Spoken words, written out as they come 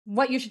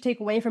what you should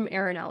take away from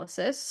error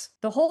analysis.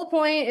 The whole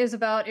point is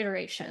about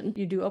iteration.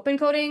 You do open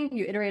coding,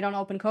 you iterate on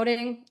open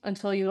coding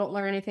until you don't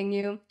learn anything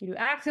new. You do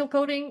axial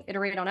coding,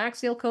 iterate on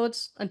axial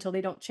codes until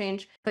they don't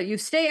change. But you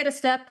stay at a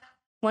step,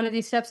 one of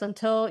these steps,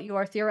 until you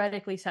are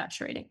theoretically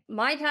saturating.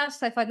 My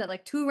tasks, I find that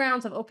like 2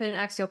 rounds of open and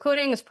axial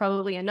coding is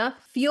probably enough.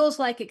 Feels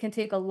like it can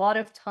take a lot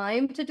of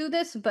time to do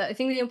this, but I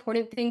think the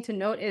important thing to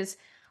note is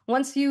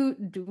once you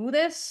do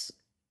this,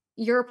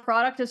 your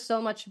product is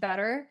so much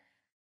better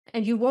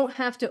and you won't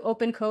have to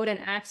open code and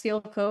axial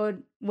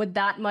code with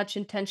that much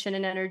intention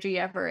and energy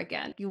ever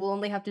again. You will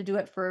only have to do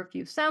it for a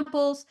few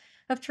samples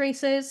of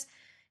traces.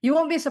 You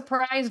won't be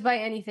surprised by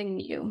anything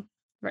new,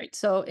 right?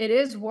 So it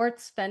is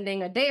worth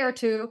spending a day or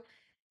two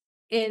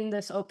in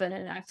this open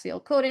and axial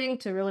coding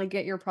to really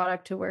get your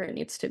product to where it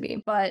needs to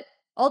be. But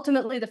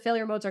ultimately, the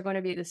failure modes are going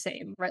to be the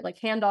same, right? Like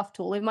handoff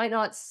tool. We might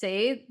not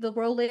say the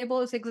world label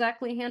is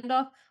exactly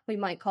handoff. We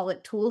might call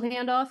it tool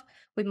handoff.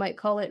 We might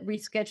call it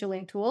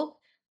rescheduling tool.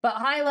 But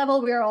high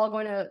level, we are all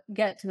going to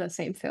get to the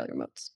same failure modes.